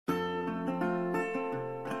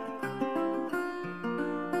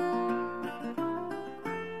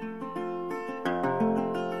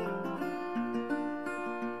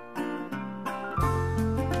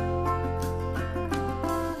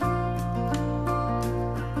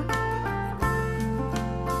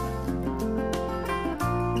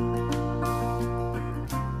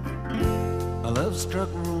love-struck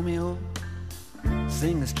Romeo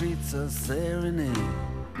sing the streets a serenade,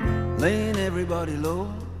 laying everybody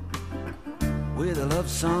low with a love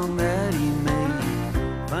song that he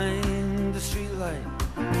made. Find the streetlight,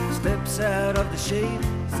 steps out of the shade,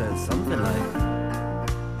 says something like,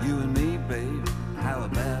 "You and me, babe, how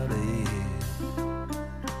about it?"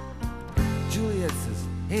 Juliet says,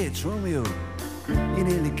 "Hey, it's Romeo, you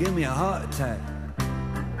nearly gave me a heart attack."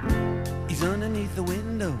 He's underneath the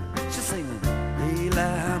window, she's singing, "Hey,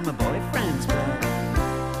 lie, my boyfriend's back.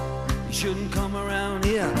 You shouldn't come around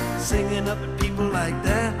here singing up at people like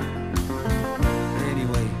that.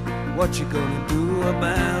 Anyway, what you gonna do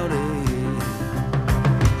about it?"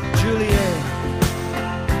 Juliet,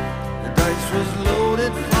 the dice was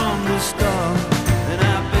loaded from the start, and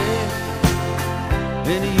I bet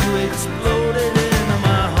then you exploded into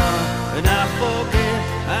my heart, and I forget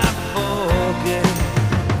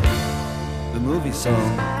the movie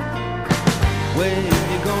song. When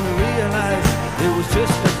you're gonna realize it was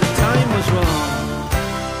just that the time was wrong,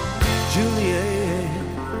 Juliet.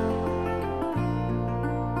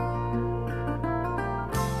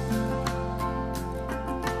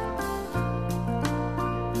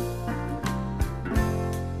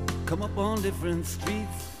 Come up on different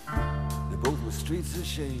streets, they both were streets of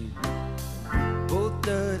shame, both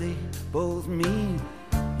dirty, both mean.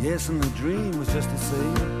 Yes, and the dream was just the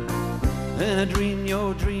same. And I dreamed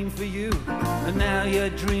your dream for you, and now your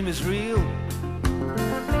dream is real.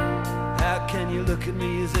 How can you look at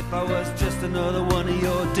me as if I was just another one of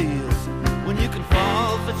your deals? When you can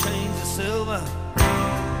fall for chains of silver,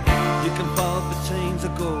 you can fall for chains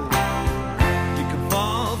of gold, you can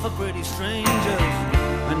fall for pretty strangers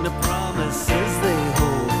and the promises they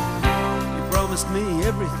hold. You promised me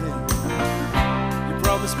everything, you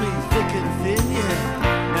promised me thick and thin, yeah.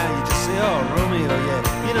 Now you just say, "Oh, Romeo, yeah,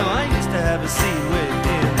 you know, I used to have a scene with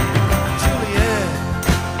him." Juliet,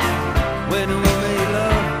 when we made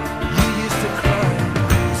love, you used to cry.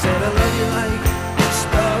 You said, "I love you like the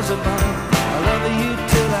stars above, I love you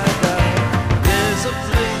till I die. There's a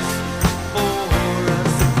place for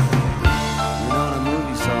us." You know, the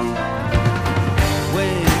movie song.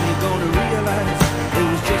 When you're gonna realize it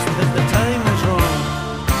was just that the time was wrong,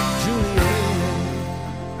 Juliet.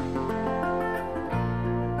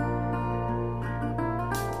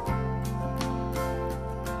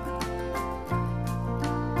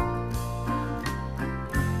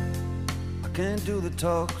 Can't do the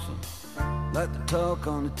talks like the talk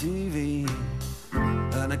on the TV,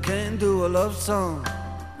 and I can't do a love song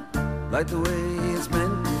like the way it's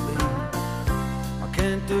meant to be. I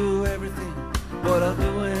can't do everything, but I'll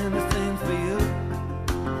do anything for you.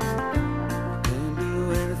 I can't do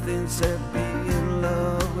anything except be in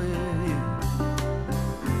love with you.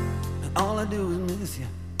 And all I do is miss you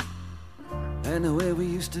and the way we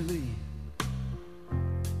used to be.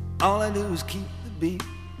 All I do is keep the beat,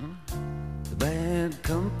 bad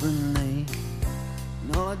company, and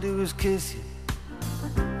all I do is kiss you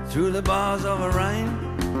through the bars of a rhyme.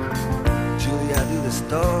 Julie, I do the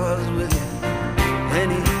stars with you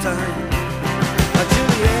anytime.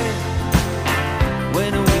 Juliet,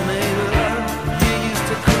 when we made love, you used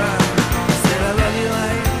to cry. You said, "I love you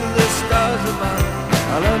like the stars above,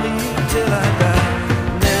 I love you till I die.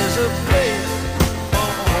 There's a place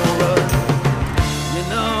for us." You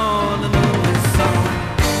know the movie song.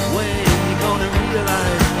 When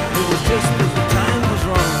realize it was just as the time was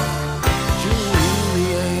wrong,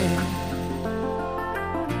 Juliet.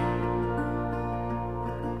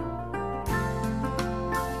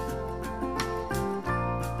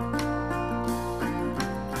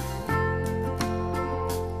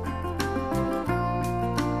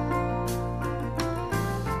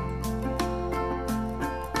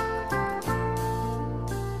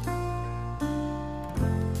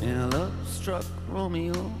 In a love-struck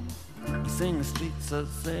Romeo, he sang the streets a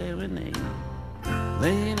serenade,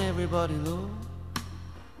 laying everybody low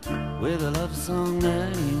with a love song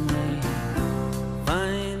that he made.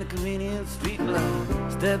 Find a convenient street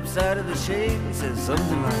light, steps out of the shade and says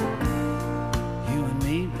something like, "You and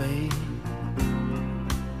me, babe,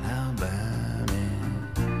 how about it?"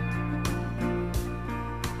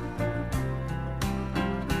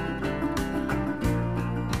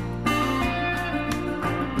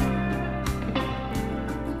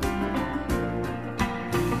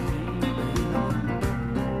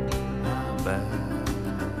 Bye.